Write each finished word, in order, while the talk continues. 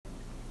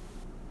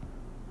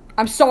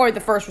I'm sorry the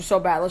first was so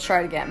bad. Let's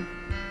try it again.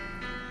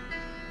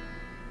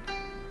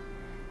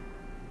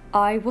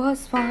 I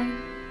was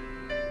fine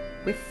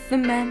with the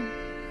men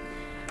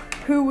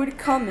who would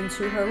come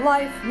into her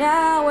life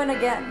now and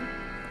again.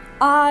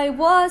 I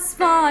was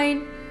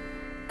fine,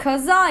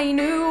 'cause I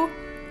knew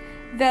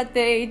that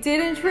they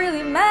didn't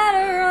really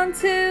matter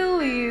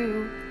until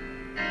you.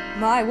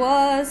 I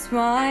was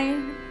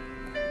fine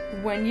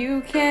when you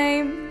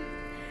came,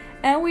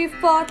 and we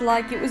fought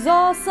like it was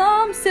all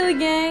some silly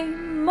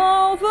game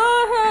over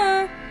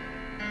her.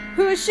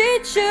 Who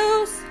she'd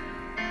choose?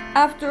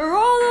 After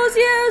all those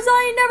years,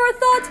 I never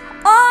thought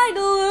I'd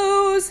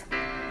lose.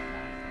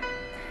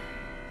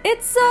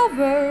 It's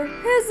over,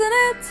 isn't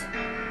it?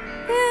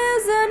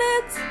 Isn't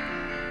it?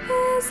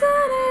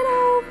 Isn't it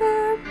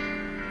over?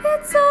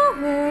 It's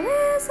over,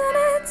 isn't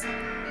it?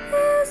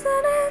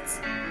 Isn't it?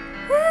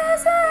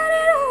 Isn't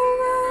it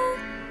over?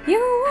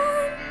 You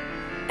won,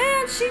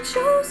 and she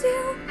chose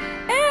you,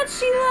 and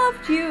she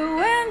loved you,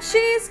 and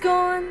she's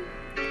gone.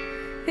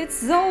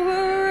 It's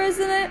over,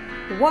 isn't it?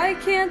 Why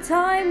can't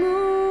I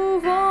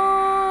move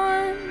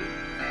on?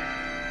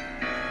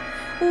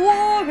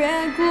 War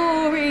and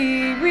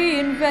glory,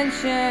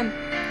 reinvention,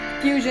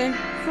 fusion,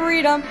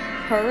 freedom,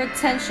 her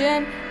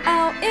attention,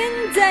 out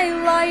in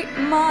daylight,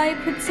 my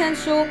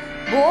potential,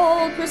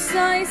 bold,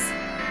 precise,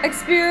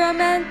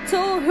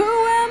 experimental. Who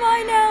am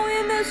I now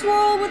in this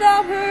world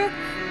without her?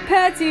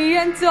 Petty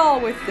and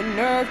dull with the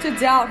nerve to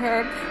doubt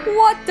her.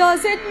 What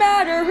does it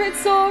matter?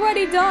 It's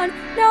already done.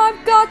 Now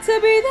I've got to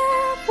be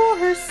there for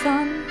her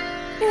son.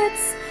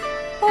 It's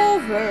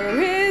over,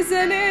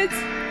 isn't it?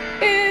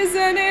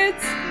 Isn't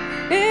it?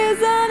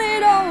 Isn't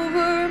it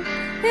over?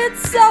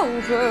 It's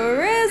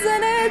over,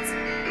 isn't it?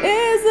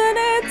 Isn't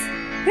it?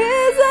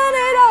 Isn't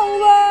it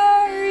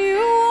over?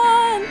 You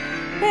won,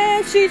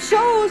 and she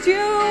chose you,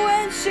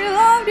 and she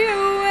loved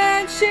you,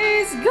 and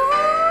she's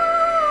gone.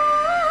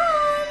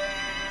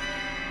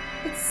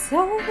 It's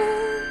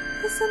over,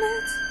 isn't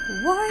it?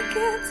 Why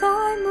can't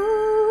I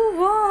move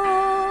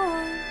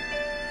on?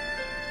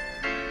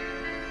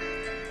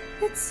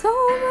 It's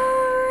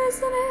over,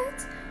 isn't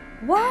it?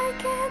 Why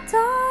can't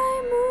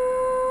I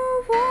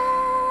move on?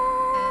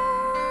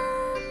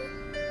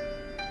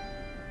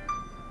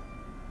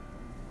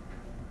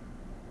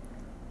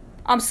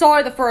 I'm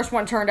sorry the first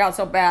one turned out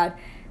so bad.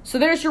 So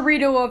there's your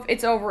redo of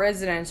It's Over,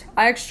 Isn't It?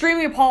 I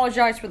extremely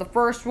apologize for the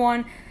first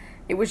one.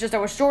 It was just I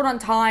was short on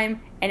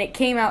time, and it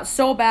came out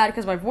so bad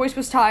because my voice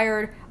was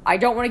tired. I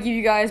don't want to give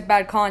you guys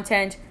bad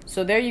content.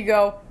 So there you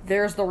go.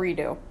 There's the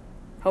redo.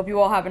 Hope you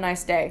all have a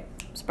nice day.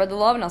 Spread the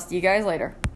love, and I'll see you guys later.